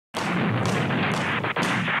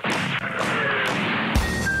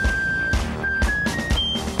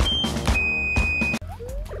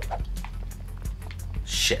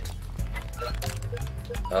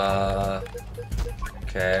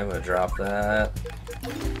Okay, I'm gonna drop that.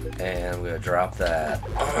 And I'm gonna drop that.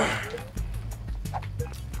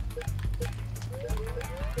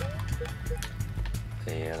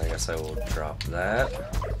 And I guess I will drop that.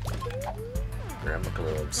 Grab my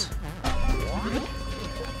gloves.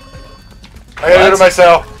 I gotta go to my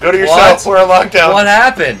cell. Go to your cell. We're on lockdown. What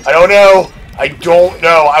happened? I don't know. I don't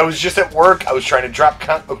know. I was just at work. I was trying to drop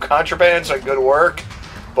contraband so I could go to work.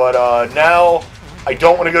 But now I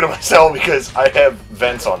don't want to go to my cell because I have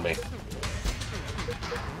vents on me.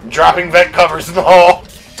 I'm dropping vent covers in the hall.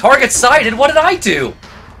 Target sighted? What did I do?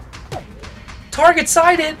 Target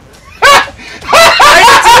sighted?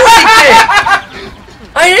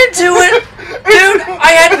 I didn't do anything! Dude,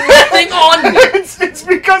 I had nothing on me! It's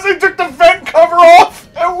because I took the vent cover off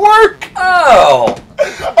at work! Oh!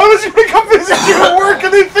 I was going to come visit you at work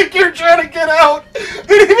and they think you're trying to get out! They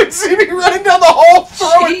didn't even see me running down the hall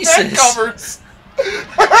throwing vent covers!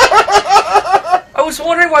 I was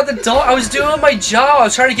wondering why the dog... I was doing my job, I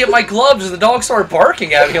was trying to get my gloves and the dog started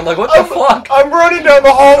barking at me. I'm like, what the fuck? I'm running down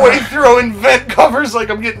the hallway throwing vent covers like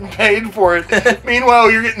I'm getting paid for it.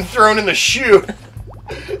 Meanwhile, you're getting thrown in the chute.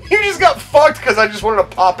 You just got fucked because I just wanted to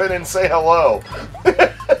pop in and say hello.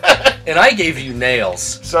 And I gave you nails.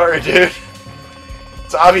 Sorry, dude.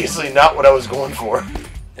 It's obviously not what I was going for.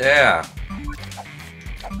 Yeah.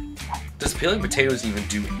 Does peeling potatoes even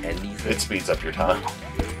do anything? It speeds up your time.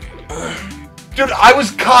 Dude, I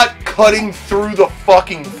was caught cutting through the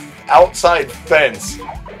fucking outside fence.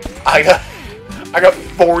 I got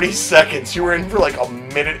 40 seconds. You were in for like a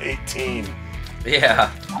minute 18.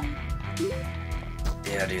 Yeah.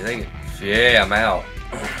 Yeah, dude, yeah, I'm out.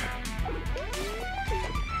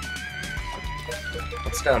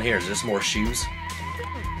 What's down here? Is this more shoes?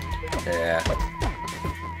 Yeah.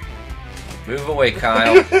 Move away,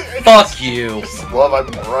 Kyle. Fuck you. I just love I'm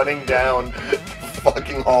running down the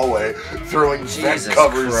fucking hallway, throwing vent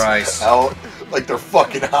covers out like they're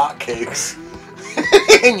fucking hotcakes.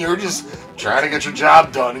 And you're just trying to get your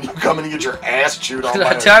job done, and you come in and get your ass chewed on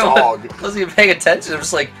by a dog. I wasn't even paying attention. I'm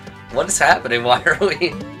just like, what is happening? Why are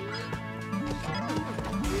we...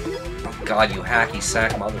 Oh god, you hacky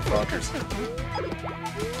sack motherfuckers.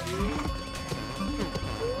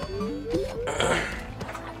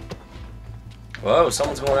 Whoa,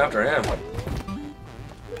 someone's going after him.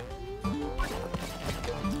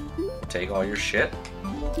 Take all your shit.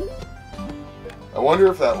 I wonder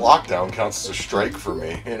if that lockdown counts as a strike for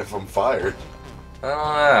me, and if I'm fired.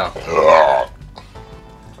 I don't know.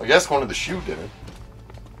 I guess one of the shoe didn't.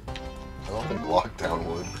 I don't think lockdown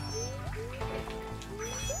would.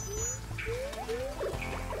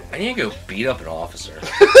 I need to go beat up an officer.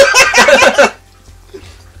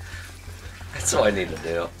 That's what I need to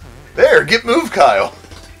do. There, get moved, Kyle.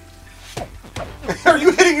 Are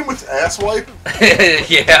you hitting him with asswipe?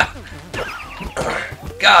 Yeah.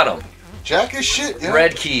 Got him. Jack is shit, yeah.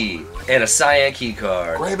 Red key and a cyan key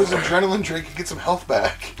card. Grab his adrenaline drink and get some health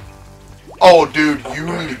back. Oh, dude, you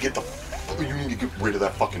need to get rid of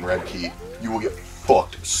that fucking red key. You will get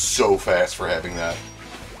fucked so fast for having that.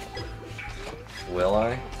 Will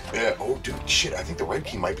I? Yeah. Oh, dude, shit. I think the red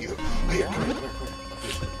key might be the. Oh, here, come here.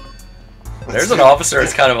 There's an officer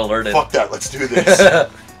that's kind of alerted. Fuck that. Let's do this.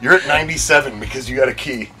 You're at 97 because you got a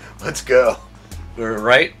key. Let's go. We're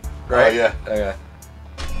right? Right. Yeah. Okay.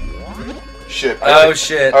 Shit. Oh,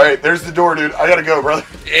 shit. All right, there's the door, dude. I gotta go, brother.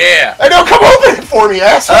 Yeah. Hey, no, come open it for me,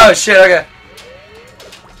 asshole. Oh, shit. Okay.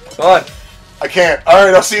 Come on. I can't. All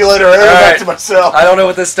right, I'll see you later. I gotta go back to my cell. I don't know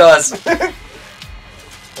what this does. I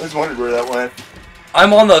just wondered where that went.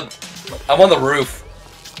 I'm on the roof.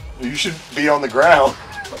 You should be on the ground.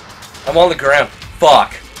 I'm on the ground.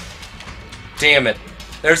 Fuck. Damn it.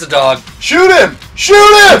 There's the dog. Shoot him! Shoot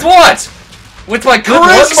him! With what? With my good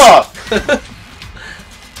charisma! looks?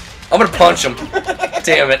 I'm gonna punch him.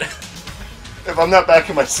 Damn it. If I'm not back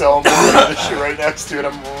in my cell, I'm looking at this shit right next to it.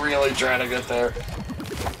 I'm really trying to get there.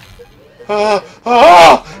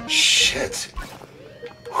 Shit.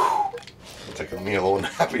 Whew. I'm taking me a little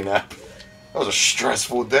nappy nap. That was a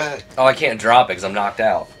stressful day. Oh, I can't drop it because I'm knocked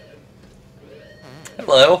out.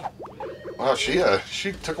 Hello. Wow, she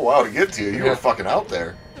took a while to get to you. You were fucking out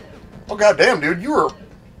there. Oh goddamn, dude, you were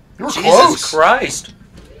close. Jesus Christ.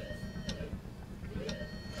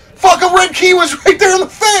 Fuck, a red key was right there on the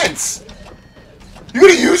fence. You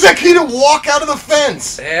gonna use that key to walk out of the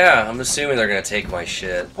fence? Yeah, I'm assuming they're gonna take my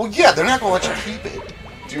shit. Well, yeah, they're not gonna let you keep it.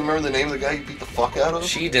 Do you remember the name of the guy you beat the fuck out of?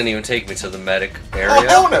 She didn't even take me to the medic area. Oh,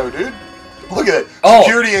 hell no, dude. Look at it. Oh.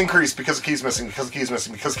 Security increased because the key's missing, because the key's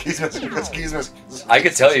missing, because the key's missing, because the key's missing. I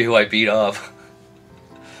could tell you who I beat up.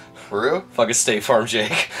 For real? Fucking State Farm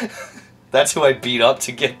Jake. That's who I beat up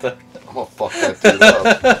to get the... I'm gonna fuck that dude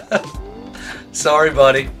up. Sorry,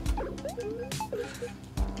 buddy.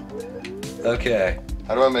 Okay.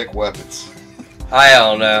 How do I make weapons? I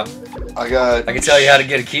don't know. I can tell you how to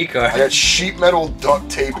get a key card. I got sheet metal,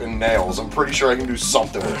 duct tape, and nails. I'm pretty sure I can do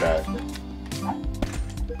something with that.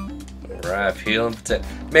 Alright, peel and potato.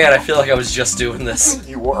 Man, I feel like I was just doing this.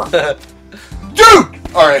 You were. Dude!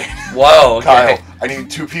 Alright. Whoa, okay. Kyle, I need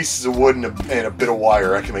 2 pieces of wood and a bit of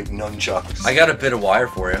wire. I can make nunchucks. I got a bit of wire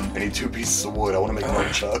for you. I need 2 pieces of wood. I want to make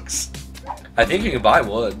nunchucks. I think you can buy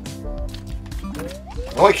wood.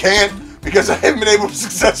 No, I can't, because I haven't been able to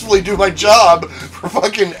successfully do my job for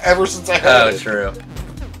fucking ever since I had it. Oh, true.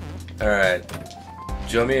 Alright.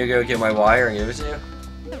 Do you want me to go get my wire and give it to you?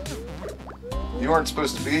 You aren't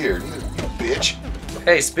supposed to be here, you bitch.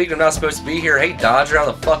 Hey, speaking of not supposed to be here, hey Dodger, how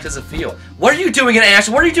the fuck does it feel? What are you doing in Ash?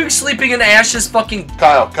 What are you doing sleeping in Ash's fucking...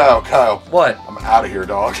 Kyle. What? I'm out of here,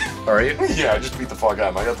 dog. Are you? Yeah, I just beat the fuck out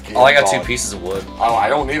of him. I got the key. Oh, I got 2 pieces of wood. Oh, I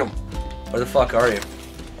don't need them. Where the fuck are you?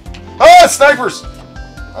 Ah, snipers!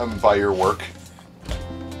 I'm by your work.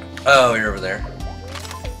 Oh, you're over there.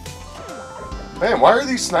 Man, why are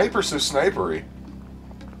these snipers so snipery?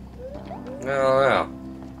 I don't know.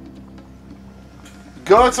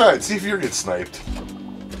 Go outside, see if you get sniped.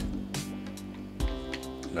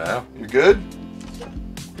 No. You good?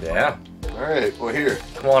 Yeah. Alright, well here.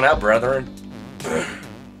 Come on out, brethren.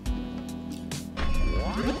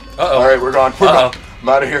 Uh-oh. Alright, we're gone. We're gone. I'm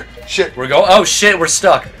out of here. Shit. We're going. Oh shit, we're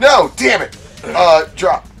stuck. No, damn it.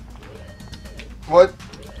 Drop. What?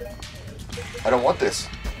 I don't want this.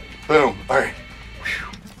 Boom. Alright.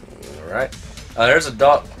 Alright. There's a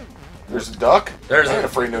duck. There's a duck? There's I ain't a...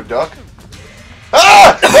 afraid no duck.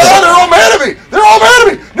 Ah! Ah! They're all mad at me! They're all mad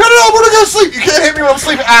at me! No, we're gonna go sleep! You can't hit me when I'm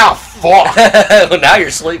sleeping! Ow, fuck! Well, now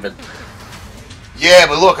you're sleeping. Yeah,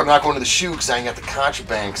 but look, I'm not going to the shoe because I ain't got the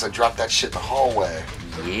contraband because I dropped that shit in the hallway.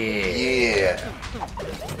 Yeah. Yeah.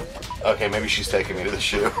 Okay, maybe she's taking me to the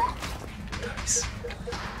shoe. Nice.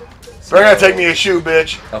 They're gonna take me a shoe,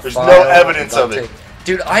 bitch. There's no evidence of it.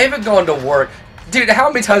 Dude, I haven't gone to work. Dude,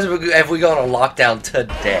 how many times have we gone on lockdown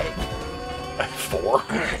today? 4?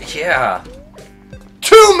 Yeah.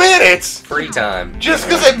 2 minutes? Free time. Just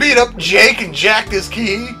because I beat up Jake and jacked his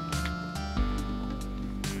key?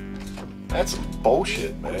 That's some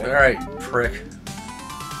bullshit, man. Alright, prick.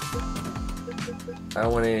 I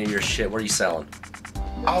don't want any of your shit. What are you selling?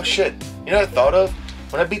 Oh, shit. You know what I thought of?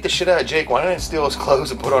 When I beat the shit out of Jake, why didn't I steal his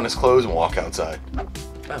clothes and put on his clothes and walk outside?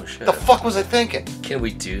 Oh, shit. The fuck was I thinking? Can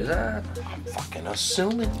we do that? I'm fucking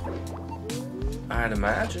assuming. I'd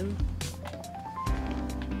imagine.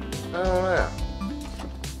 I don't know.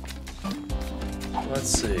 Let's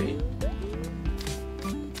see.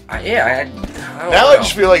 I don't Now know. I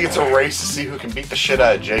just feel like it's a race to see who can beat the shit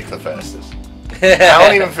out of Jake the fastest. I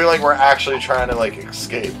don't even feel like we're actually trying to, like,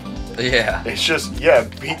 escape. Yeah. It's just, yeah,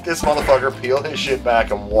 beat this motherfucker, peel his shit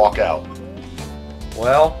back, and walk out.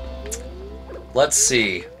 Well, let's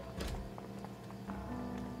see.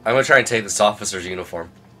 I'm gonna try and take this officer's uniform.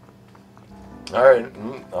 Alright,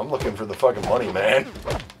 I'm looking for the fucking money, man.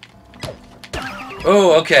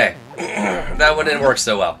 Oh, okay. That one didn't work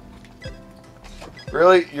so well.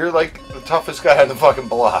 Really? You're like the toughest guy on the fucking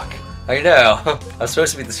block. I know. I'm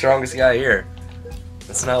supposed to be the strongest guy here.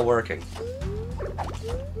 It's not working.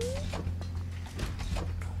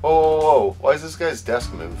 Whoa. Why is this guy's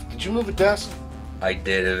desk moved? Did you move a desk? I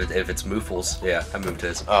did. If it's Moofles, yeah, I moved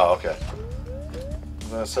his. Oh, okay. I was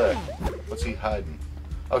gonna say, what's he hiding?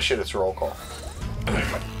 Oh shit, it's roll call.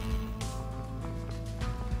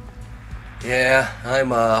 Yeah,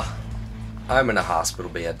 I'm in a hospital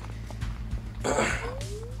bed.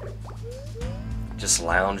 Just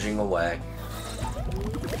lounging away.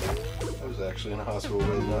 I was actually in a hospital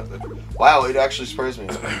bed, not that. Wow, it actually surprised me.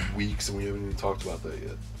 It's been weeks and we haven't even talked about that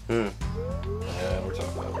yet. Yeah, we're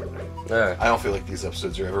talking about it. Yeah. I don't feel like these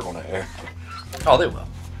episodes are ever going to air. Oh, they will.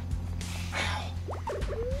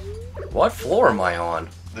 What floor am I on?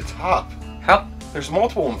 The top. How? There's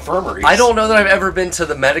multiple infirmaries. I don't know that I've ever been to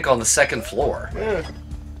the medic on the 2nd floor. Yeah.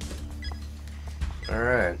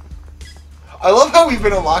 Alright. I love how we've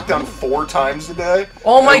been in lockdown 4 times today.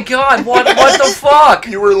 Oh my god, what the fuck?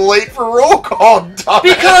 You were late for roll call, dumbass.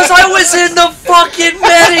 Because I was in the fucking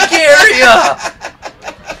medic area!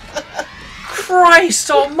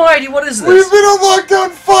 Christ almighty, what is this? We've been on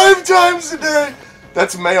lockdown 5 times today.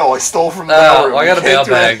 That's mail I stole from the mailroom. I got a mail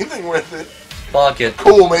bag. Can't do anything with it. Fuck it.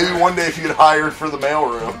 Cool, maybe one day if you get hired for the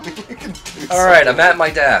mailroom, you can do Alright, I'm at my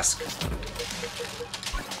desk.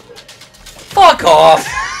 Fuck off!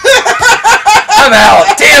 I'm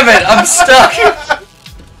out! Damn it! I'm stuck!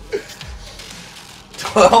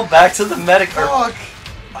 Well, back to the medic. Fuck.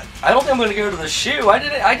 I don't think I'm gonna go to the shoe. I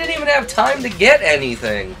didn't even have time to get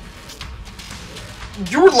anything.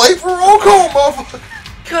 You were late for roll call, motherfucker.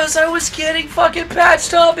 Because I was getting fucking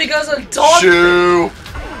patched up because of dog. Shoe.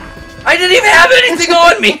 I didn't even have anything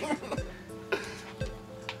on me.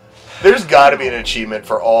 There's got to be an achievement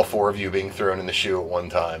for all 4 of you being thrown in the shoe at one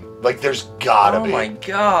time. Like, there's got to be. Oh my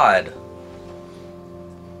god.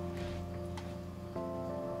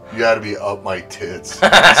 You got to be up my tits.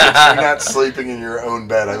 Since you're not sleeping in your own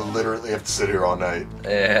bed, I literally have to sit here all night.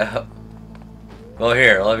 Yeah. Well,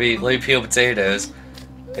 here, let me peel potatoes.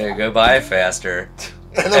 Here, go by it faster.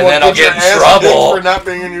 And then I'll get in trouble for not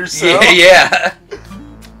being in your cell. Yeah.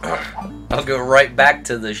 I'll go right back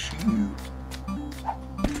to the shoe.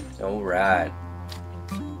 Alright.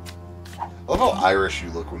 I love how Irish you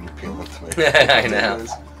look when you're peeling tomatoes. I know.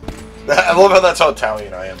 I love how that's how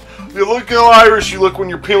Italian I am. You look how Irish you look when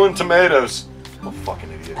you're peeling tomatoes. I'm a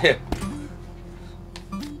fucking idiot.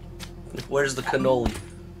 Where's the cannoli?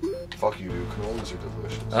 Fuck you, dude. Cannolis are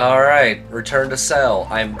delicious. Alright, return to cell.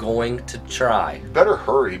 I'm going to try. You better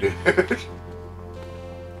hurry, dude.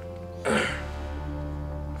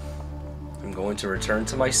 I'm going to return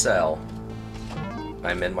to my cell.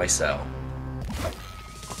 I'm in my cell.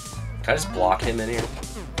 Can I just block him in here?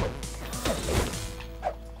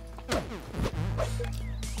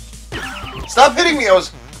 Stop hitting me!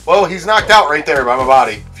 Well, he's knocked out right there by my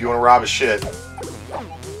body. If you want to rob his shit.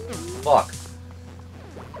 Fuck.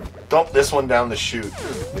 Dump this one down the chute,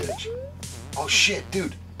 bitch. Oh shit,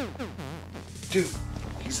 dude. Dude,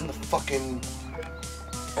 he's in the fucking...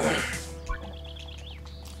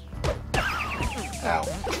 Ow.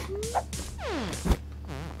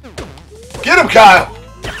 Get him, Kyle!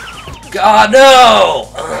 God, no!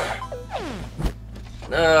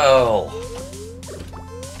 No.